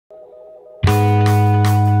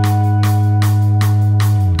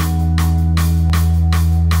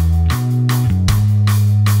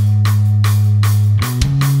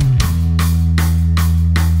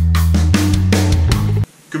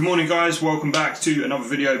guys, welcome back to another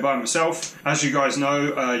video by myself. As you guys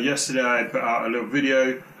know, yesterday I put out a little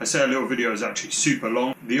video. I say a little video is actually super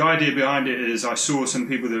long. The idea behind it is I saw some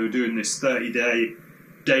people that were doing this 30-day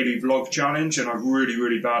daily vlog challenge and I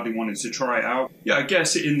really badly wanted to try it out. Yeah, I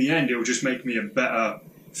guess in the end it will just make me a better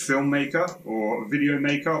filmmaker or video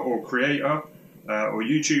maker or creator or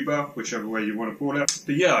YouTuber, whichever way you want to call it.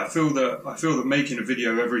 But yeah, I feel that making a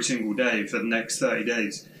video every single day for the next 30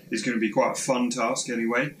 days is going to be quite a fun task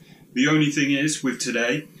anyway. The only thing is with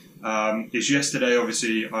today, is yesterday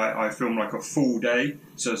obviously I filmed like a full day,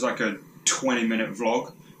 so it's like a 20-minute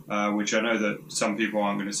vlog, which I know that some people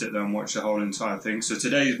aren't going to sit there and watch the whole entire thing. So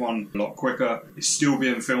today's one a lot quicker. It's still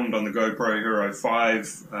being filmed on the Gopro Hero 5,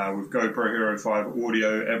 with GoPro Hero 5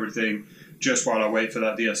 audio, everything, just while I wait for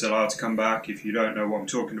that DSLR to come back. If you don't know what I'm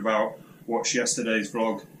talking about, watch yesterday's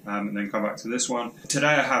vlog and then come back to this one. Today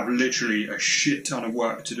I have literally a shit ton of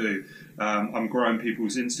work to do. I'm growing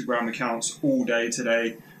people's Instagram accounts all day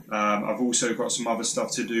today. I've also got some other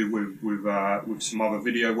stuff to do with some other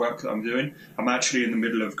video work that I'm doing. I'm actually in the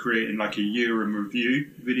middle of creating like a year in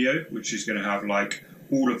review video, which is going to have like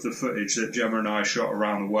all of the footage that Gemma and I shot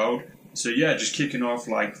around the world. So yeah, just kicking off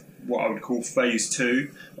like what I would call phase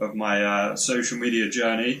 2 of my social media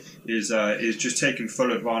journey is just taking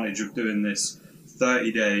full advantage of doing this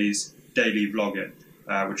 30 days daily vlogging,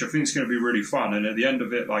 which I think is going to be really fun. And at the end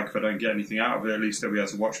of it, like if I don't get anything out of it, at least I'll be able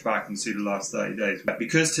to watch back and see the last 30 days. But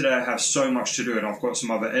because today I have so much to do and I've got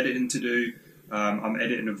some other editing to do, I'm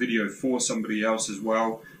editing a video for somebody else as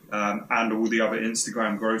well, and all the other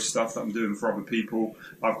Instagram growth stuff that I'm doing for other people.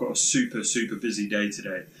 I've got a super busy day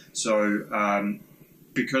today. So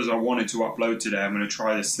because I wanted to upload today, I'm going to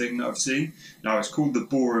try this thing that I've seen. Now it's called the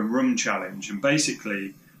Boring Room Challenge, and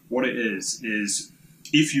basically what it is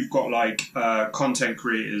if you've got like content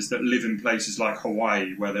creators that live in places like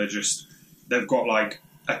Hawaii where they've got like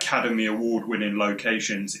Academy Award winning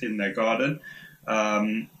locations in their garden.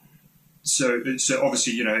 So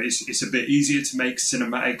obviously, you know, it's a bit easier to make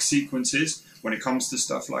cinematic sequences when it comes to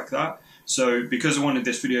stuff like that. So because I wanted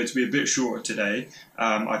this video to be a bit shorter today,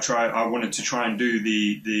 I wanted to try and do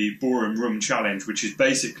the Boring Room Challenge, which is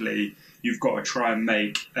basically you've got to try and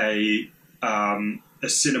make a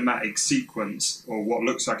cinematic sequence, or what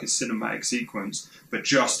looks like a cinematic sequence, but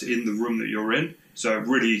just in the room that you're in. So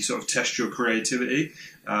really sort of test your creativity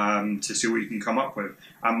to see what you can come up with.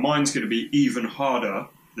 And mine's going to be even harder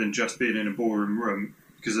than just being in a boring room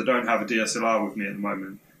because I don't have a DSLR with me at the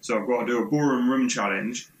moment. So I've got to do a boring room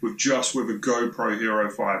challenge with a GoPro Hero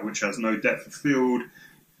 5, which has no depth of field.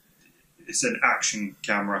 It's an action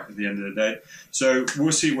camera at the end of the day. So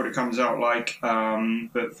we'll see what it comes out like.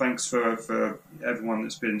 But thanks for everyone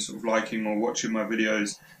that's been sort of liking or watching my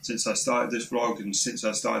videos since I started this vlog and since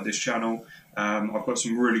I started this channel. I've got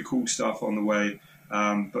some really cool stuff on the way.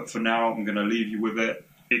 But for now, I'm going to leave you with it.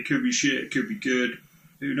 It could be shit, it could be good.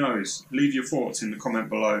 Who knows? Leave your thoughts in the comment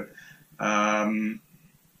below.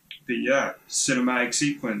 But yeah, cinematic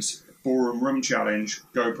sequence, boring room challenge,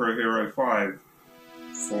 GoPro Hero 5.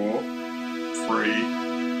 4, 3,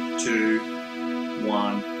 2,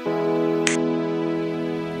 1.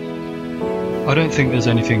 I don't think there's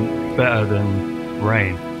anything better than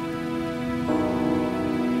rain.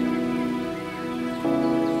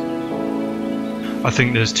 I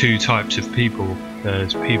think there's two types of people.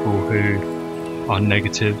 There's people who are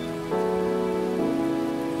negative,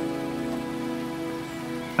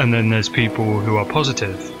 and then there's people who are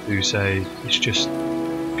positive, who say it's just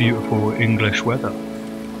beautiful English weather.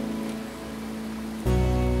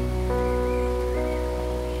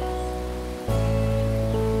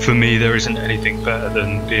 For me, there isn't anything better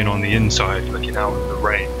than being on the inside, looking out at the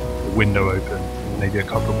rain, the window open, maybe a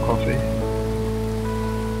cup of coffee.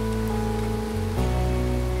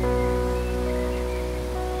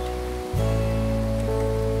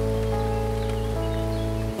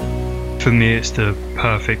 For me, it's the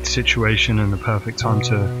perfect situation and the perfect time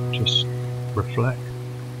to just reflect.